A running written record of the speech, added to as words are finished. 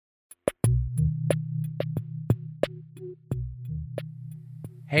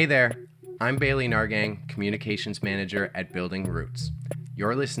Hey there, I'm Bailey Nargang, Communications Manager at Building Roots.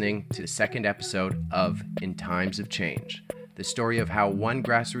 You're listening to the second episode of In Times of Change, the story of how one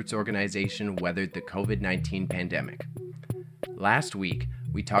grassroots organization weathered the COVID-19 pandemic. Last week,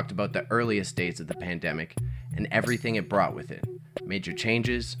 we talked about the earliest days of the pandemic and everything it brought with it. Major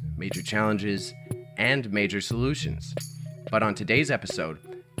changes, major challenges, and major solutions. But on today's episode,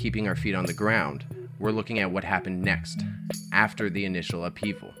 keeping our feet on the ground, we're looking at what happened next, after the initial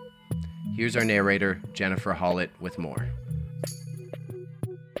upheaval. Here's our narrator, Jennifer Hollett, with more.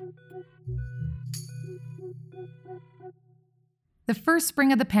 The first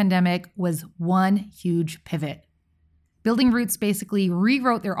spring of the pandemic was one huge pivot. Building Roots basically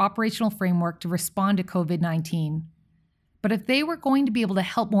rewrote their operational framework to respond to COVID-19. But if they were going to be able to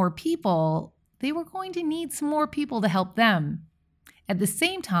help more people, they were going to need some more people to help them. At the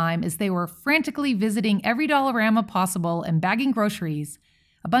same time as they were frantically visiting every Dollarama possible and bagging groceries,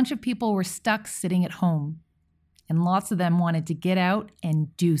 a bunch of people were stuck sitting at home. And lots of them wanted to get out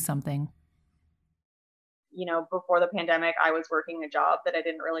and do something. You know, before the pandemic, I was working a job that I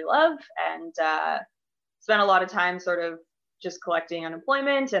didn't really love and spent a lot of time sort of just collecting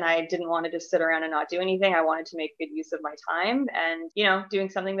unemployment, and I didn't want to just sit around and not do anything. I wanted to make good use of my time, and, you know, doing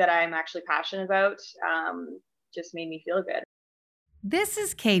something that I'm actually passionate about just made me feel good. This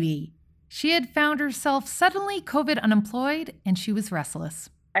is Katie. She had found herself suddenly COVID unemployed, and she was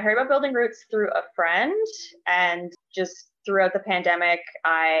restless. I heard about Building Roots through a friend, and just throughout the pandemic,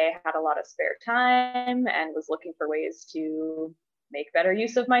 I had a lot of spare time and was looking for ways to make better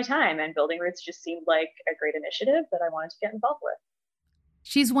use of my time. And Building Roots just seemed like a great initiative that I wanted to get involved with.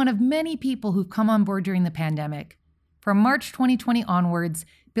 She's one of many people who've come on board during the pandemic. From March 2020 onwards,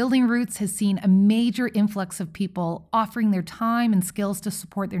 Building Roots has seen a major influx of people offering their time and skills to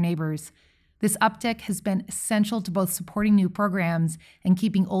support their neighbors. This uptick has been essential to both supporting new programs and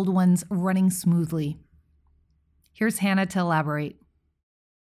keeping old ones running smoothly. Here's Hannah to elaborate.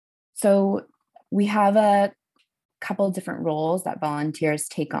 So we have a couple of different roles that volunteers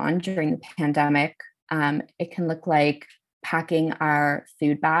take on during the pandemic. It can look like packing our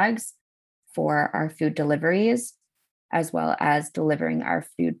food bags for our food deliveries, as well as delivering our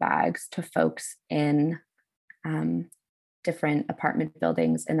food bags to folks in different apartment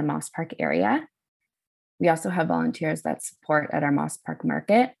buildings in the Moss Park area. We also have volunteers that support at our Moss Park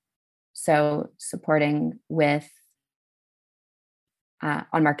Market. So supporting with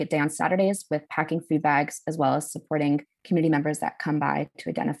on market day on Saturdays with packing food bags, as well as supporting community members that come by to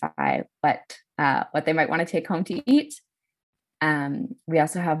identify what they might want to take home to eat. We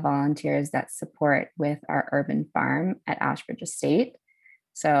also have volunteers that support with our urban farm at Ashbridge Estate.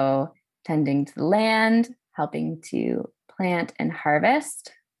 So tending to the land, helping to plant and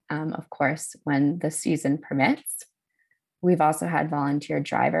harvest, of course, when the season permits. We've also had volunteer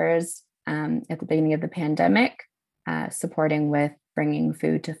drivers at the beginning of the pandemic, supporting with bringing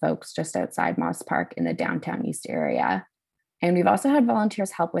food to folks just outside Moss Park in the downtown east area. And we've also had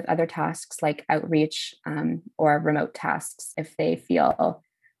volunteers help with other tasks like outreach or remote tasks if they feel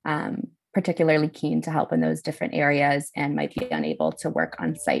particularly keen to help in those different areas and might be unable to work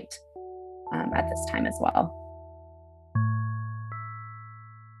on site at this time as well.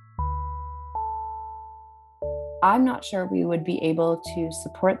 I'm not sure we would be able to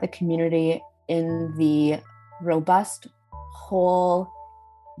support the community in the robust, whole,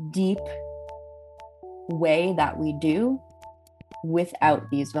 deep way that we do without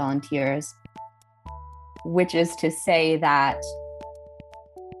these volunteers, which is to say that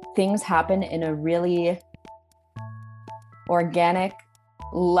things happen in a really organic,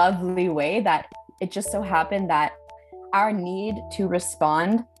 lovely way that it just so happened that our need to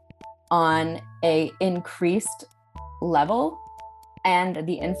respond on a increased level and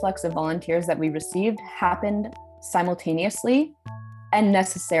the influx of volunteers that we received happened simultaneously and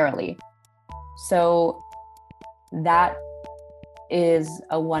necessarily. So that is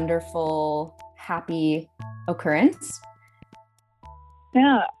a wonderful, happy occurrence.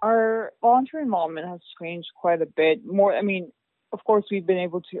 Yeah, our volunteer involvement has changed quite a bit. Of course, we've been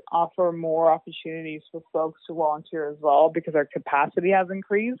able to offer more opportunities for folks to volunteer as well because our capacity has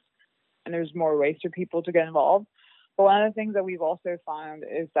increased and there's more ways for people to get involved. But one of the things that we've also found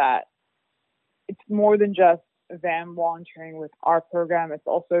is that it's more than just them volunteering with our program. It's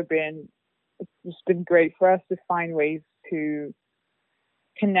just been great for us to find ways to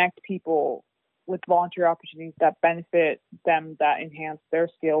connect people with volunteer opportunities that benefit them, that enhance their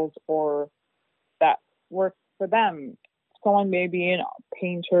skills or that work for them. Someone may be a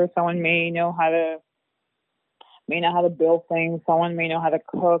painter, someone may know how to build things, someone may know how to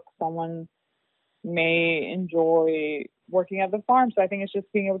cook, someone may enjoy working at the farm. So I think it's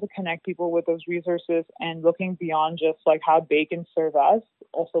just being able to connect people with those resources and looking beyond just like how they can serve us,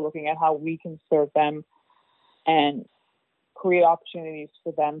 also looking at how we can serve them and create opportunities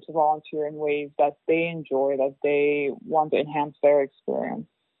for them to volunteer in ways that they enjoy, that they want to enhance their experience.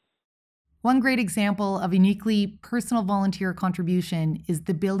 One great example of a uniquely personal volunteer contribution is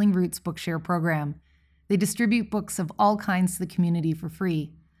the Building Roots Bookshare program. They distribute books of all kinds to the community for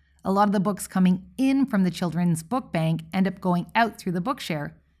free. A lot of the books coming in from the Children's Book Bank end up going out through the Bookshare.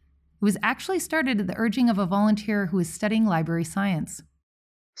 It was actually started at the urging of a volunteer who is studying library science.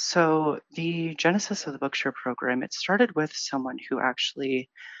 So the genesis of the Bookshare program, it started with someone who actually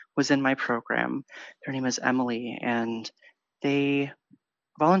was in my program. Their name is Emily, and they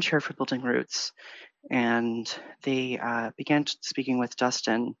volunteered for Building Roots. And they began speaking with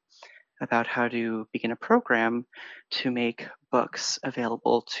Dustin about how to begin a program to make books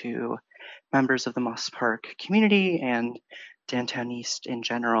available to members of the Moss Park community and Downtown East in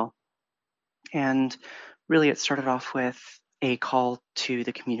general. And really it started off with a call to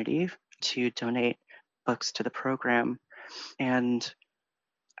the community to donate books to the program and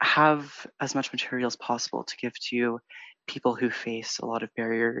have as much material as possible to give to people who face a lot of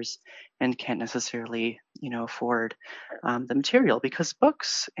barriers and can't necessarily, afford the material, because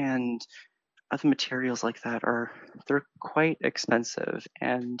books and other materials like that they're quite expensive.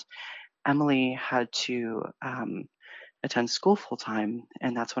 And Emily had to attend school full time,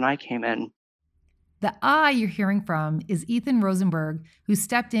 and that's when I came in. The you're hearing from is Ethan Rosenberg, who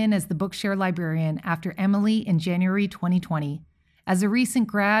stepped in as the Bookshare librarian after Emily in January 2020. As a recent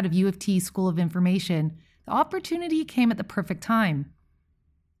grad of U of T School of Information, the opportunity came at the perfect time.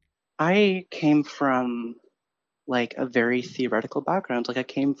 I came from a very theoretical background. I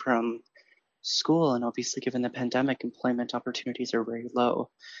came from school, and obviously given the pandemic, employment opportunities are very low.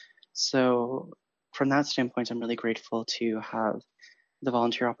 So from that standpoint, I'm really grateful to have the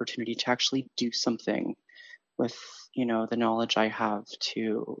volunteer opportunity to actually do something with, the knowledge I have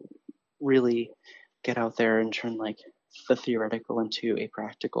to really get out there and turn the theoretical into a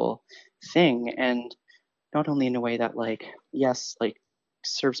practical thing. And not only in a way that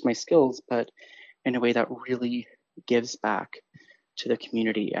serves my skills, but in a way that really gives back to the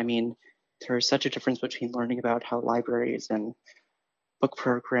community. I mean, there's such a difference between learning about how libraries and book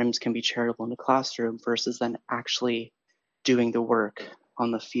programs can be charitable in a classroom versus then actually doing the work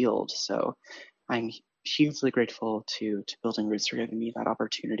on the field. So I'm hugely grateful to Building Roots for giving me that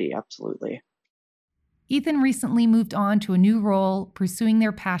opportunity. Absolutely. Ethan recently moved on to a new role, pursuing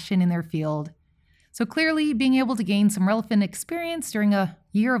their passion in their field. So clearly, being able to gain some relevant experience during a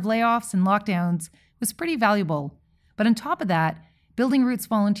year of layoffs and lockdowns was pretty valuable. But on top of that, Building Roots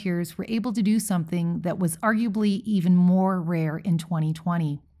volunteers were able to do something that was arguably even more rare in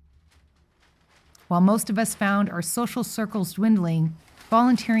 2020. While most of us found our social circles dwindling,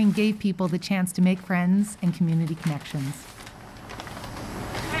 volunteering gave people the chance to make friends and community connections.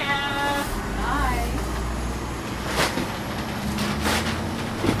 Hi.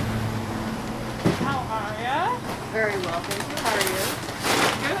 How are ya? Very well, thank you. How are you?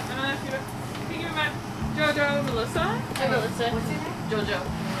 Good. I'm gonna ask you to, can you met Jojo, Melissa? Hi, Melissa. What's your name? Jojo.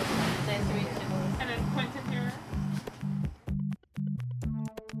 Nice to meet you. And then Quentin here.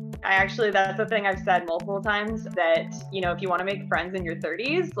 That's the thing I've said multiple times, that, if you want to make friends in your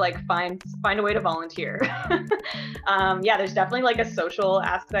 30s, find a way to volunteer. There's definitely a social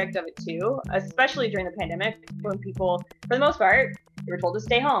aspect of it too, especially during the pandemic when people, for the most part, you were told to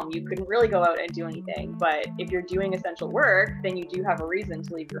stay home. You couldn't really go out and do anything. But if you're doing essential work, then you do have a reason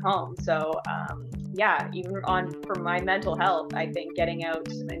to leave your home. So even for my mental health, I think getting out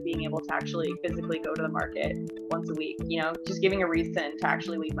and being able to actually physically go to the market once a week, just giving a reason to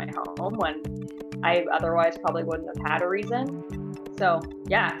actually leave my home when I otherwise probably wouldn't have had a reason. So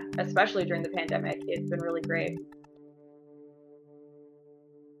especially during the pandemic, it's been really great.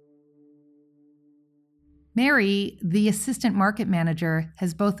 Mary, the assistant market manager,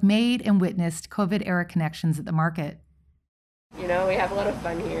 has both made and witnessed COVID-era connections at the market. We have a lot of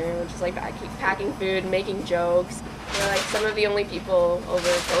fun here. We're just packing food, making jokes. We're some of the only people over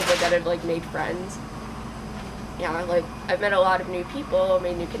COVID that have made friends. Yeah, I've met a lot of new people,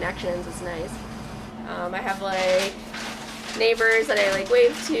 made new connections. It's nice. I have neighbors that I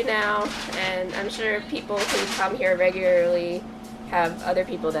wave to now, and I'm sure people who come here regularly have other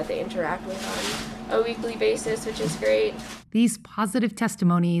people that they interact with on a weekly basis, which is great. These positive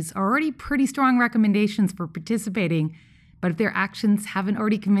testimonies are already pretty strong recommendations for participating, but if their actions haven't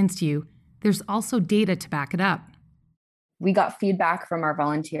already convinced you, there's also data to back it up. We got feedback from our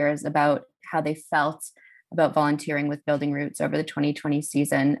volunteers about how they felt about volunteering with Building Roots over the 2020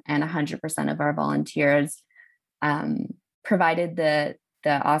 season, and 100% of our volunteers provided the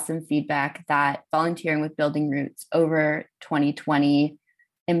awesome feedback that volunteering with Building Roots over 2020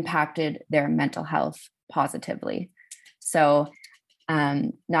 impacted their mental health positively. So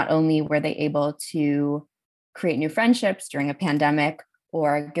not only were they able to create new friendships during a pandemic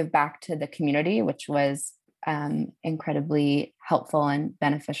or give back to the community, which was incredibly helpful and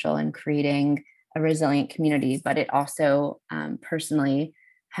beneficial in creating a resilient community, but it also personally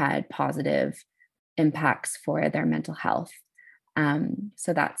had positive impacts for their mental health.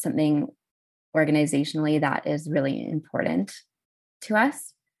 So that's something organizationally that is really important to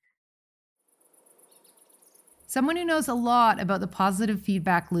us. Someone who knows a lot about the positive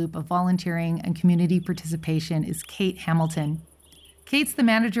feedback loop of volunteering and community participation is Kate Hamilton. Kate's the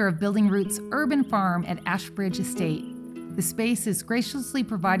manager of Building Roots Urban Farm at Ashbridge Estate. The space is graciously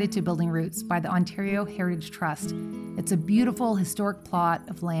provided to Building Roots by the Ontario Heritage Trust. It's a beautiful historic plot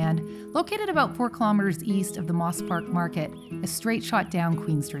of land located about 4 kilometers east of the Moss Park Market, a straight shot down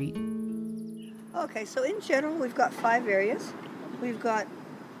Queen Street. Okay, so in general, we've got 5 areas. We've got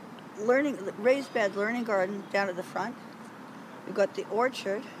raised bed learning garden down at the front. We've got the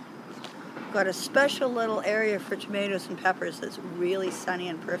orchard. We've got a special little area for tomatoes and peppers that's really sunny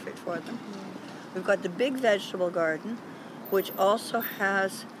and perfect for them. We've got the big vegetable garden, which also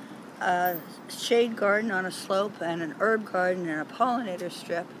has a shade garden on a slope and an herb garden and a pollinator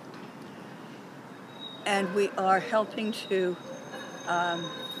strip. And we are helping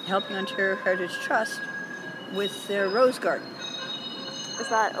Ontario Heritage Trust with their rose garden. Is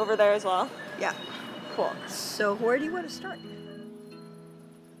that over there as well? Yeah. Cool. So where do you want to start?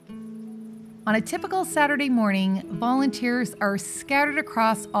 On a typical Saturday morning, volunteers are scattered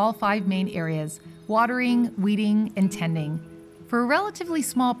across all 5 main areas, watering, weeding, and tending. For a relatively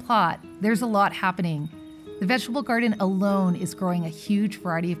small plot, there's a lot happening. The vegetable garden alone is growing a huge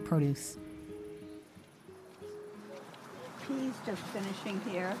variety of produce. Peas just finishing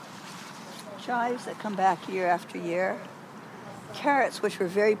here. Chives that come back year after year. Carrots, which we're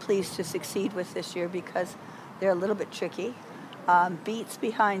very pleased to succeed with this year because they're a little bit tricky. Beets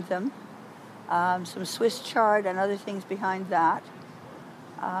behind them. Some Swiss chard and other things behind that.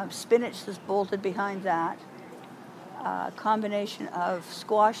 Spinach is bolted behind that. A combination of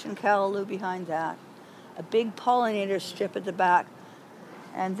squash and callaloo behind that. A big pollinator strip at the back.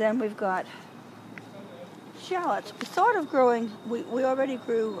 And then we've got shallots. We thought of growing, we already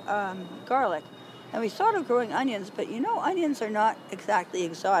grew garlic. And we thought of growing onions, but onions are not exactly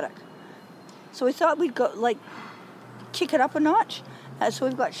exotic. So we thought we'd go, kick it up a notch. So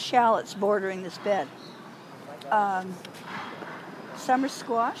we've got shallots bordering this bed. Summer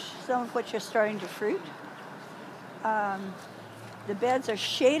squash, some of which are starting to fruit. The beds are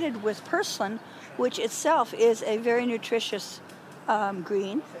shaded with purslane, which itself is a very nutritious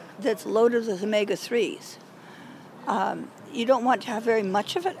green that's loaded with omega-3s. You don't want to have very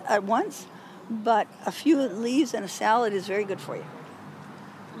much of it at once, but a few leaves in a salad is very good for you.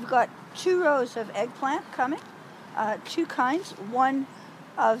 We've got 2 rows of eggplant coming, 2 kinds, one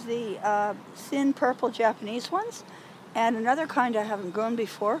of the thin purple Japanese ones, and another kind I haven't grown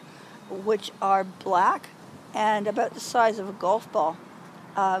before, which are black and about the size of a golf ball,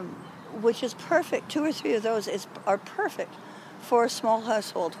 which is perfect. 2 or 3 of those are perfect for a small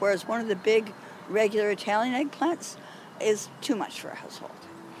household, whereas one of the big regular Italian eggplants is too much for a household.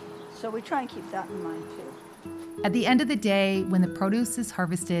 So we try and keep that in mind too. At the end of the day, when the produce is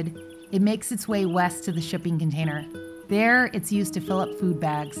harvested, it makes its way west to the shipping container. There, it's used to fill up food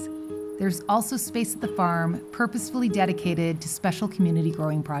bags. There's also space at the farm purposefully dedicated to special community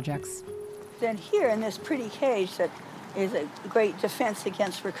growing projects. Then here in this pretty cage that is a great defense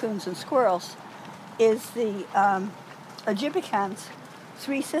against raccoons and squirrels is the Aegipicans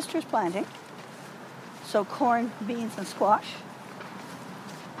 3 Sisters planting. So corn, beans, and squash.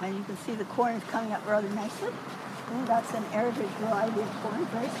 And you can see the corn is coming up rather nicely. And that's an Arabic variety of corn,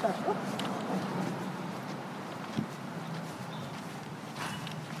 very special.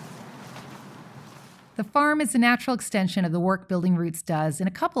 The farm is a natural extension of the work Building Roots does in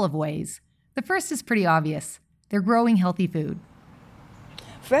a couple of ways. The first is pretty obvious. They're growing healthy food.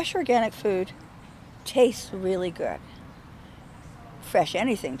 Fresh organic food tastes really good. Fresh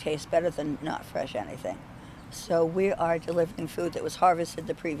anything tastes better than not fresh anything. So we are delivering food that was harvested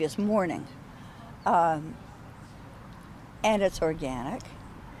the previous morning. And it's organic.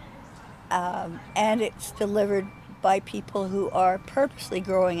 And it's delivered by people who are purposely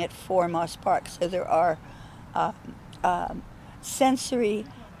growing it for Moss Park. So there are sensory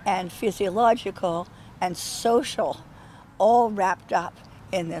and physiological and social all wrapped up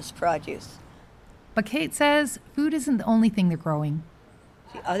in this produce. But Kate says food isn't the only thing they're growing.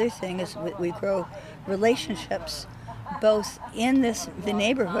 The other thing is we grow relationships both in the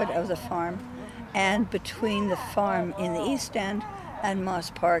neighborhood of the farm and between the farm in the East End and Moss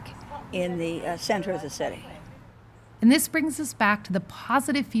Park in the center of the city. And this brings us back to the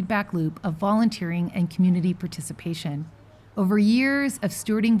positive feedback loop of volunteering and community participation. Over years of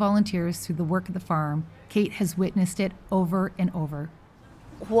stewarding volunteers through the work of the farm, Kate has witnessed it over and over.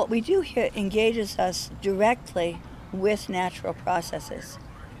 What we do here engages us directly with natural processes.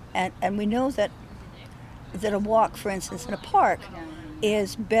 And we know that a walk, for instance, in a park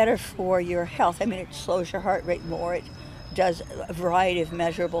is better for your health. I mean, it slows your heart rate more. It does a variety of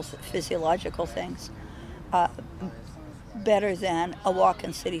measurable physiological things better than a walk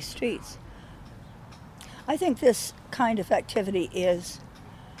in city streets. I think this kind of activity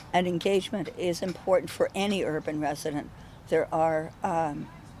and engagement is important for any urban resident. There are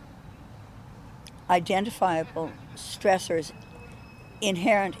identifiable stressors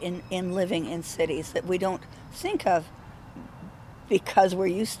inherent in living in cities that we don't think of because we're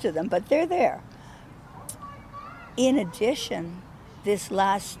used to them, but they're there. In addition, the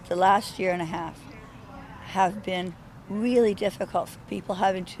last year and a half have been really difficult for people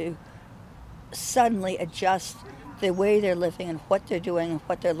having to suddenly adjust the way they're living and what they're doing and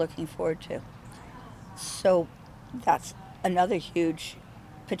what they're looking forward to. So that's another huge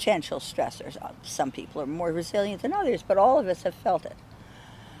potential stressor. Some people are more resilient than others, but all of us have felt it.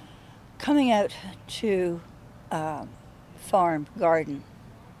 Coming out to farm, garden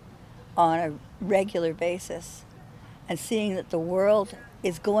on a regular basis and seeing that the world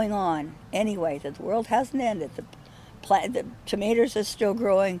is going on anyway, that the world hasn't ended. The tomatoes are still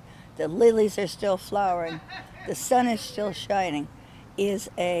growing, the lilies are still flowering, the sun is still shining, is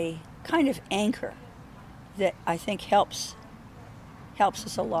a kind of anchor that I think helps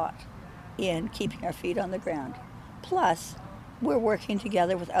us a lot in keeping our feet on the ground. Plus, we're working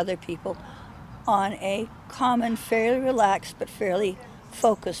together with other people on a common, fairly relaxed but fairly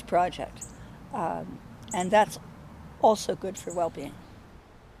focused project. And that's also good for well-being.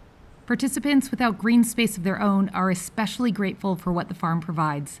 Participants without green space of their own are especially grateful for what the farm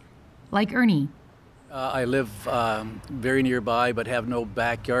provides, like Ernie. I live very nearby but have no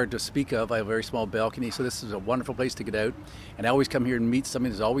backyard to speak of. I have a very small balcony, so this is a wonderful place to get out. And I always come here and meet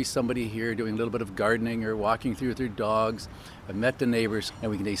somebody. There's always somebody here doing a little bit of gardening or walking through with their dogs. I've met the neighbors, and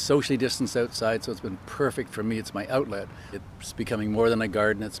we can stay socially distanced outside, so it's been perfect for me. It's my outlet. It's becoming more than a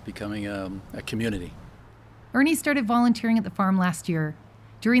garden. It's becoming a community. Ernie started volunteering at the farm last year.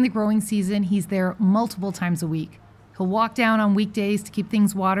 During the growing season, he's there multiple times a week. He'll walk down on weekdays to keep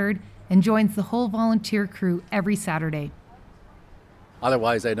things watered and joins the whole volunteer crew every Saturday.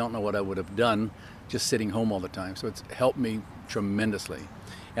 Otherwise, I don't know what I would have done just sitting home all the time. So it's helped me tremendously.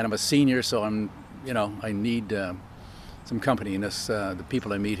 And I'm a senior, so I need some company. And the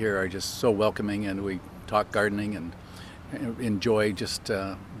people I meet here are just so welcoming, and we talk gardening and enjoy just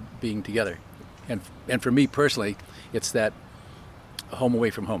being together. And for me personally, it's that home away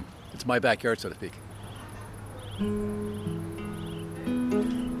from home. It's my backyard, so to speak.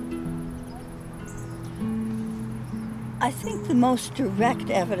 I think the most direct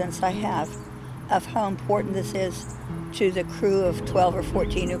evidence I have of how important this is to the crew of 12 or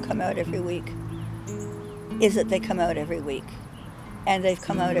 14 who come out every week is that they come out every week. And they've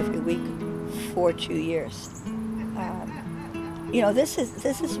come out every week for 2 years.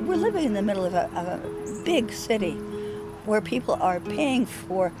 We're living in the middle of a big city where people are paying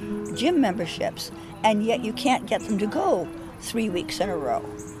for gym memberships, and yet you can't get them to go 3 weeks in a row.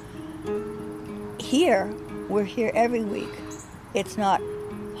 Here, we're here every week. It's not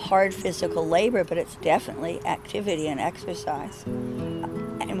hard physical labor, but it's definitely activity and exercise.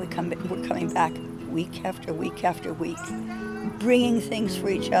 And we're coming back week after week after week, bringing things for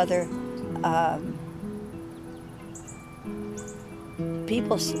each other.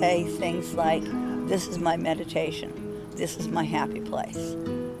 People say things like, "This is my meditation. This is my happy place."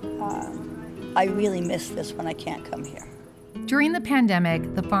 I really miss this when I can't come here. During the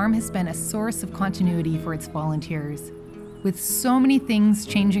pandemic, the farm has been a source of continuity for its volunteers. With so many things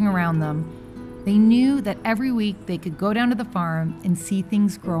changing around them, they knew that every week they could go down to the farm and see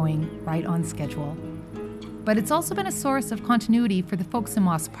things growing right on schedule. But it's also been a source of continuity for the folks in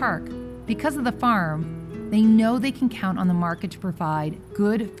Moss Park. Because of the farm, they know they can count on the market to provide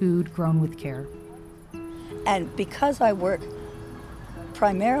good food grown with care. And because I work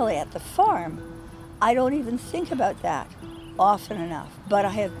primarily at the farm, I don't even think about that often enough. But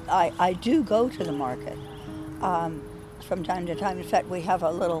I do go to the market from time to time. In fact, we have a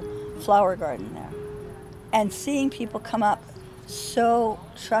little flower garden there. And seeing people come up so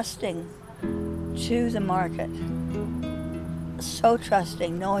trusting to the market, so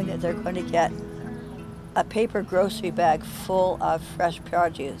trusting, knowing that they're going to get a paper grocery bag full of fresh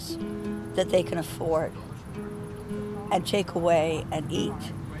produce that they can afford and take away and eat.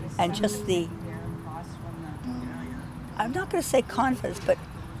 And just the, I'm not going to say confidence, but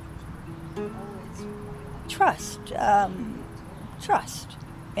trust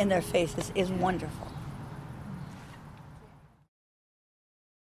in their faces is wonderful.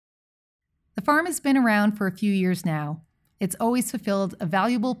 The farm has been around for a few years now. It's always fulfilled a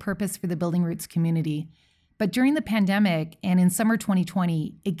valuable purpose for the Building Roots community. But during the pandemic and in summer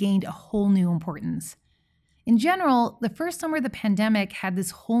 2020, it gained a whole new importance. In general, the first summer of the pandemic had this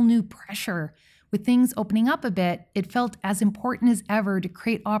whole new pressure. With things opening up a bit, it felt as important as ever to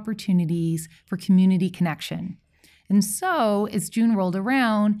create opportunities for community connection. And so, as June rolled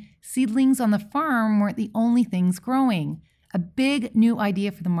around, seedlings on the farm weren't the only things growing. A big new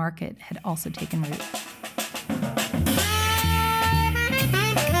idea for the market had also taken root.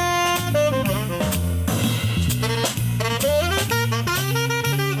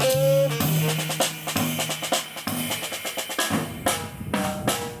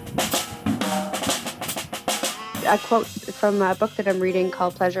 A quote from a book that I'm reading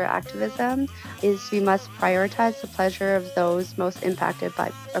called Pleasure Activism is, "We must prioritize the pleasure of those most impacted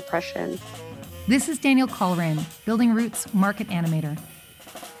by oppression." This is Danielle Colleran, Building Roots market animator.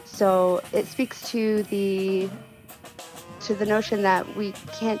 So it speaks to the notion that we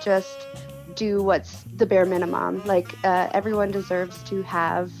can't just do what's the bare minimum. Like everyone deserves to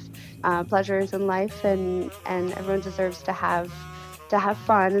have pleasures in life, and everyone deserves to have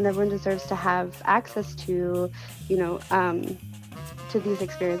fun, and everyone deserves to have access to, to these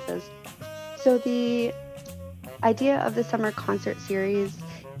experiences. So the idea of the summer concert series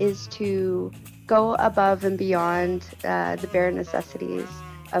is to go above and beyond the bare necessities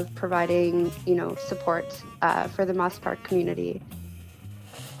of providing, support for the Moss Park community.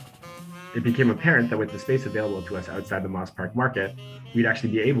 It became apparent that with the space available to us outside the Moss Park market, we'd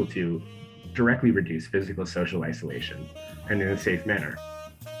actually be able to directly reduce physical social isolation, and in a safe manner.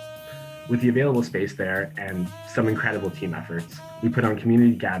 With the available space there and some incredible team efforts, we put on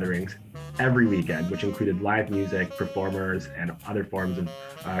community gatherings every weekend, which included live music, performers, and other forms of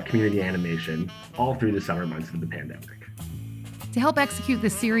community animation, all through the summer months of the pandemic. To help execute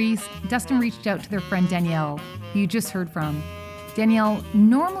this series, Dustin reached out to their friend Danielle, who you just heard from. Danielle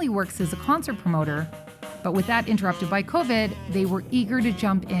normally works as a concert promoter, but with that interrupted by COVID, they were eager to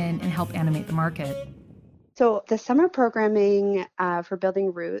jump in and help animate the market. So the summer programming for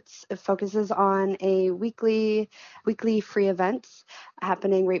Building Roots focuses on a weekly free events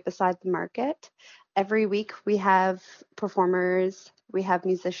happening right beside the market. Every week we have performers, we have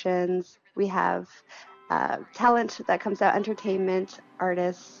musicians, we have talent that comes out, entertainment,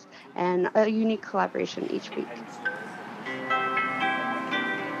 artists, and a unique collaboration each week.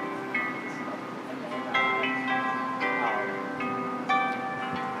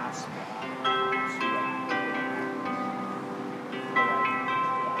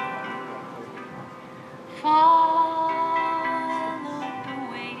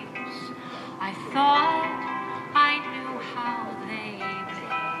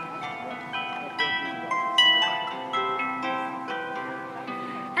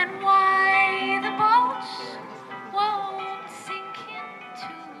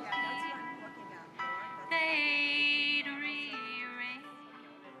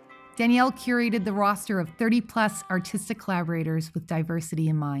 Danielle curated the roster of 30-plus artistic collaborators with diversity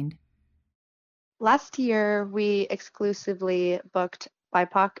in mind. Last year, we exclusively booked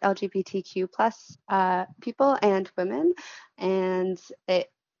BIPOC, LGBTQ+ people and women, and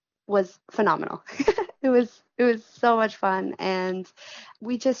it was phenomenal. It was so much fun, and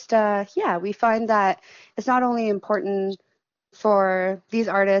we just we find that it's not only important for these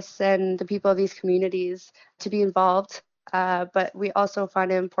artists and the people of these communities to be involved, but we also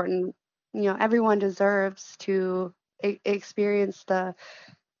find it important, everyone deserves to experience the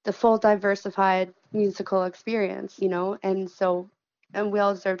full diversified musical experience, and we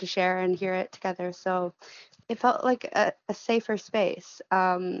all deserve to share and hear it together. So it felt like a safer space,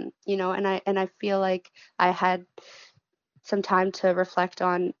 and I feel like I had some time to reflect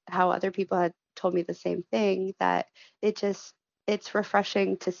on how other people had told me the same thing, that it's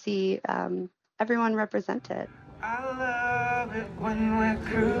refreshing to see everyone represented. I love it when we're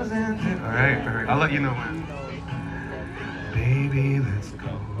cruising. All right. I'll let you know when. Baby, let's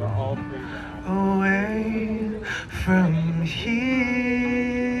go away from here.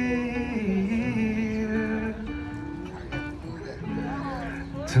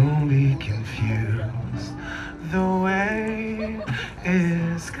 Don't be confused. The way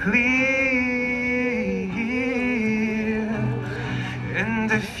is clear.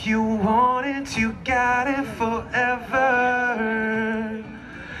 And if If you want it, you got it forever.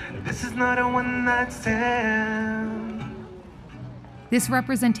 This is not a one-night stand. This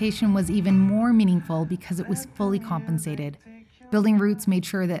representation was even more meaningful because it was fully compensated. Building Roots made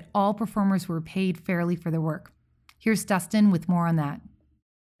sure that all performers were paid fairly for their work. Here's Dustin with more on that.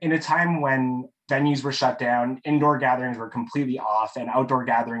 In a time when venues were shut down, indoor gatherings were completely off, and outdoor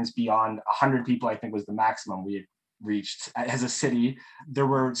gatherings beyond 100 people, I think, was the maximum we had reached as a city, there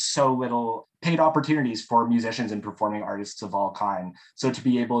were so little paid opportunities for musicians and performing artists of all kind. So to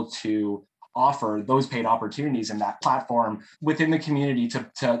be able to offer those paid opportunities and that platform within the community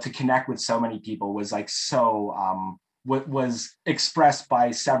to connect with so many people was like so what was expressed by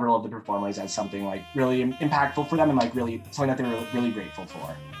several of the performers as something like really impactful for them and like really something that they were really grateful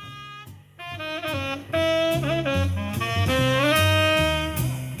for.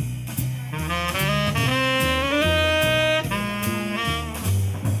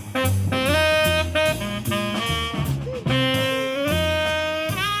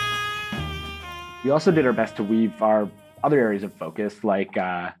 We also did our best to weave our other areas of focus, like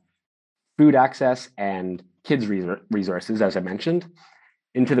food access and kids resources, as I mentioned,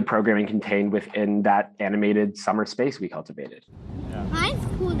 into the programming contained within that animated summer space we cultivated. Mine's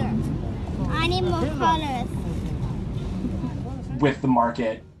cooler. I need more colors. With the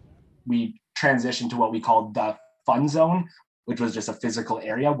market, we transitioned to what we called the fun zone, which was just a physical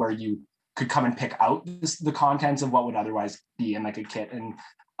area where you could come and pick out the contents of what would otherwise be in like a kit and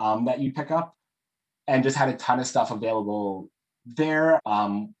that you pick up. And just had a ton of stuff available there.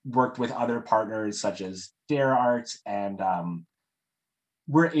 Worked with other partners such as Dare Arts, and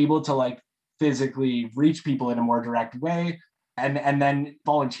we're able to like physically reach people in a more direct way. And then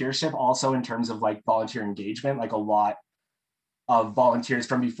volunteership also in terms of like volunteer engagement, like a lot of volunteers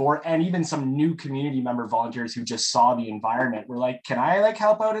from before, and even some new community member volunteers who just saw the environment were like, can I like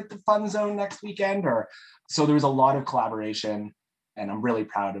help out at the fun zone next weekend? Or so there was a lot of collaboration, and I'm really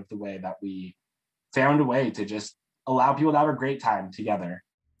proud of the way that we found a way to just allow people to have a great time together.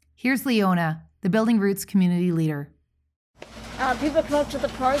 Here's Leona, the Building Roots community leader. People come up to the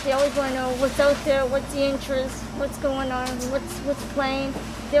park, they always want to know what's out there, what's the interest, what's going on, what's playing.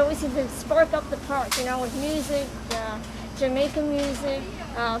 They always seem to spark up the park, you know, with music, Jamaican music,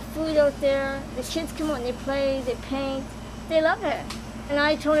 food out there. The kids come out and they play, they paint, they love it. And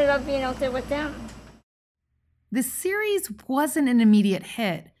I totally love being out there with them. This series wasn't an immediate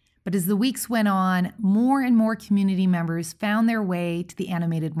hit, but as the weeks went on, more and more community members found their way to the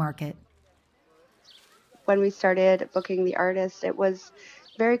animated market. When we started booking the artists, it was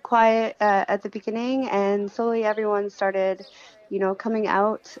very quiet at the beginning, and slowly everyone started, coming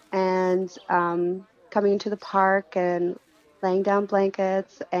out and coming into the park and laying down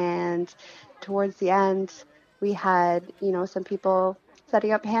blankets. And towards the end, we had, some people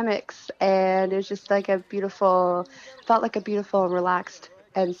setting up hammocks, and it was just like felt like a beautiful, relaxed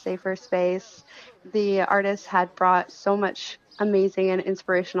and safer space. The artists had brought so much amazing and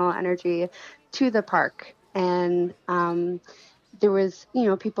inspirational energy to the park, and there was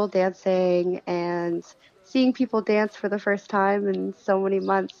people dancing, and seeing people dance for the first time in so many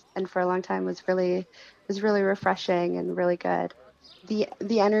months and for a long time was really refreshing and really good. The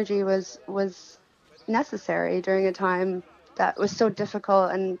energy was necessary during a time that was so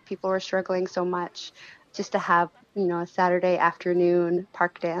difficult and people were struggling so much. Just to have a Saturday afternoon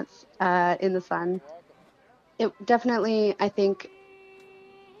park dance in the sun. It definitely, I think,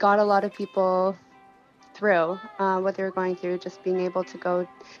 got a lot of people through what they were going through, just being able to go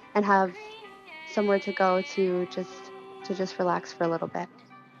and have somewhere to go to just relax for a little bit.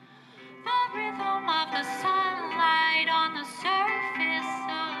 The rhythm of the sunlight on the surface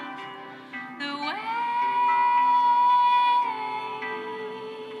of the waves.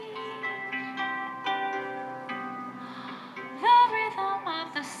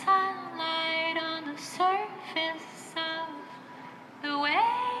 Of the sunlight on the surface of the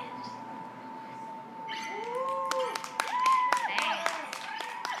waves.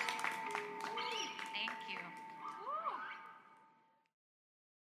 Thank you.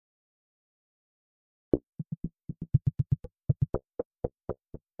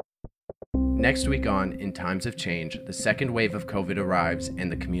 Next week on In Times of Change, the second wave of COVID arrives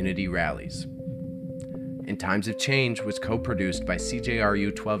and the community rallies. In Times of Change was co-produced by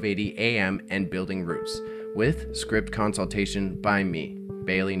CJRU 1280 AM and Building Roots, with script consultation by me,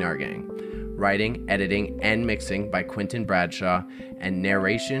 Bailey Nargang, writing, editing, and mixing by Quentin Bradshaw, and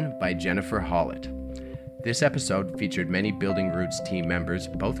narration by Jennifer Hollett. This episode featured many Building Roots team members,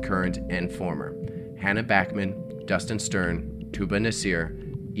 both current and former: Hannah Backman, Dustin Stern, Tuba Nasir,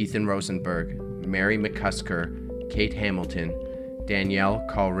 Ethan Rosenberg, Mary McCusker, Kate Hamilton, Danielle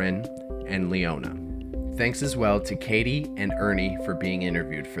Colrin, and Leona. Thanks as well to Katie and Ernie for being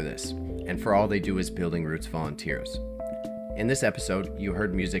interviewed for this, and for all they do as Building Roots volunteers. In this episode, you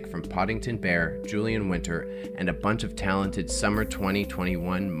heard music from Poddington Bear, Julian Winter, and a bunch of talented Summer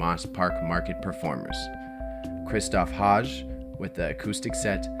 2021 Moss Park Market performers. Christoph Hodge with the acoustic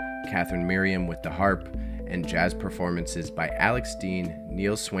set, Catherine Miriam with the harp, and jazz performances by Alex Dean,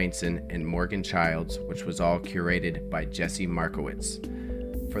 Neil Swainson, and Morgan Childs, which was all curated by Jesse Markowitz.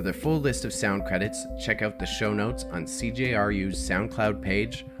 For the full list of sound credits, check out the show notes on CJRU's SoundCloud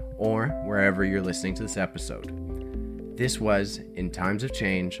page or wherever you're listening to this episode. This was In Times of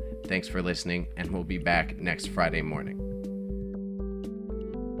Change. Thanks for listening, and we'll be back next Friday morning.